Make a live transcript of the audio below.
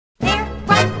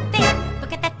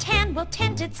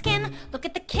rainbow-tinted skin. Look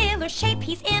at the killer shape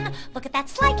he's in. Look at that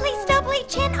slightly stubbly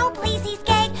chin. Oh, please, he's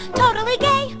gay, totally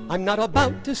gay. I'm not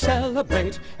about to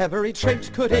celebrate. Every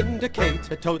trait could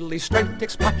indicate a totally straight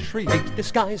expatriate.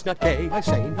 This guy's not gay, I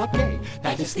say not gay.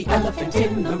 That is the elephant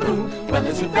in the room. Well,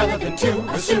 is it relevant to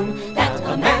assume that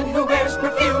a man who wears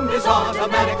perfume is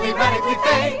automatically radically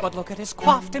fake? But look at his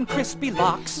coiffed and crispy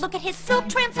locks. Look at his silk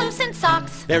translucent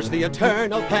socks. There's the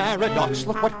eternal paradox.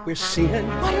 Look what we're seeing.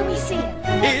 What are we seeing?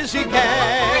 Is he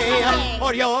gay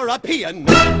or European?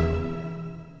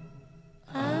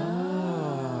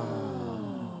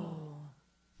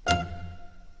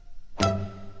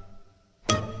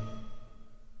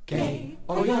 Gay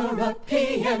or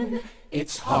European?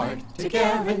 It's hard to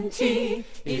guarantee.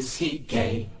 Is he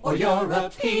gay or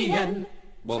European?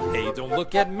 Well, hey, don't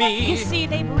look at me. You see,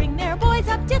 they bring their boys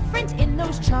up different in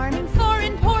those charming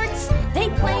foreign ports. They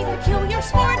play peculiar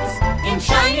sports in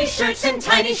shiny shirts and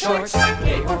tiny shorts.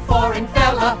 Gay or foreign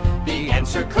fella? The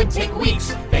answer could take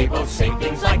weeks. They both say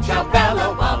things like ciao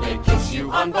bella while they kiss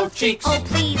you on both cheeks. Oh,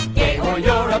 please, Gay or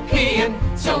European?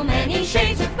 So many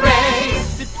shades of gray.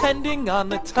 Depending on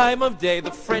the time of day,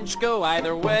 the French go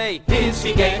either way. Is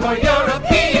he gay or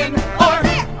European? Or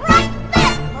right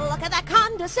there! Look at that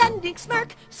condescending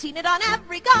smirk. Seen it on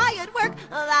every guy at work.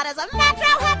 That is a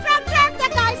hetero jerk.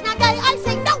 That guy's not gay. I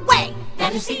say no way.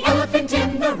 that is the elephant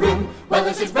in the room? Well,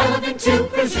 is it relevant to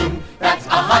presume that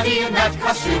a hottie in that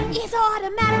costume is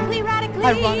automatically, radically,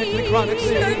 ironically, chronically,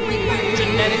 certainly,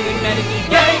 genetically, medically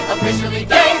gay? officially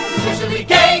gay, officially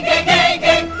gay, gay, gay,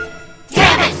 gay?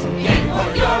 Damn it! Gay or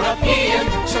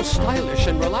European? So stylish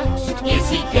and relaxed. Is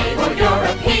he gay or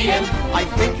European? I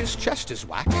think his chest is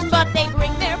waxed. But they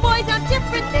bring their boys out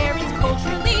different there. It's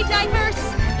culturally diverse.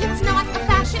 It's not a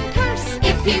fashion curse.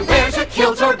 If he wears a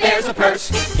kilt or bears a purse,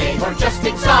 gay or just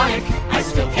exotic, I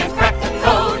still can't crack the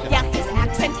code. Yeah, his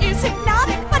accent is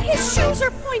hypnotic, but his shoes are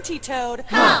pointy-toed.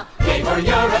 Huh? Gay or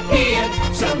European?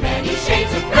 So many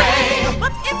shades of gray.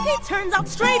 But if he turns out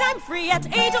straight, I'm free at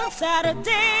 8 on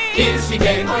Saturday. Is he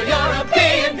gay or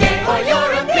European? Gay or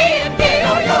European? Gay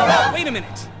or European? Wait a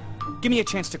minute. Give me a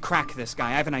chance to crack this guy.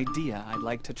 I have an idea I'd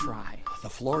like to try. The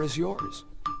floor is yours.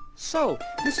 So,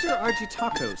 Mr.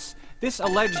 Argitakos, this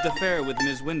alleged affair with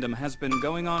Ms. Wyndham has been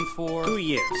going on for 2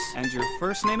 years. And your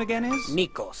first name again is?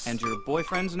 Nikos. And your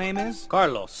boyfriend's name is?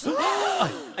 Carlos.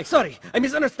 I'm sorry, I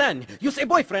misunderstand. You say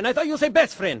boyfriend, I thought you say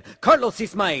best friend. Carlos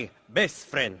is my best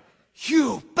friend.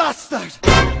 You bastard!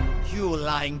 You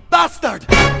lying bastard!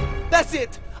 That's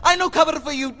it! I no cover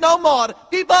for you no more!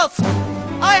 Peoples!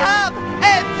 I have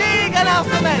a big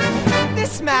announcement!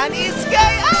 This man is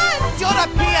gay and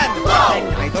European! And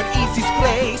neither is his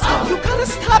place! You gotta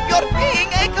stop your being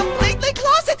a completely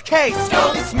closet case!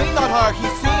 It's me, not her,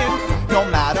 he's seeing, no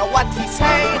matter what he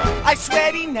say. I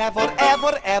swear he never,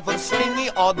 ever, ever seen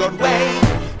the other way.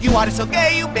 You are so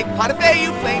gay, you big parfait,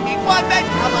 you flaming one-man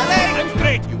cabaret. I'm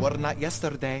straight. You were not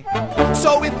yesterday.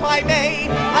 So if I may,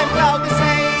 I'm proud to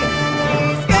say,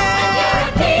 he's gay. I'm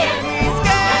European. He's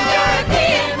gay. I'm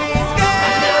European. He's gay.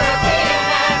 I'm European.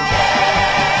 I'm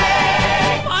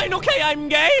gay. Fine, okay, I'm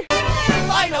gay.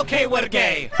 Fine, okay, we're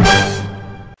gay.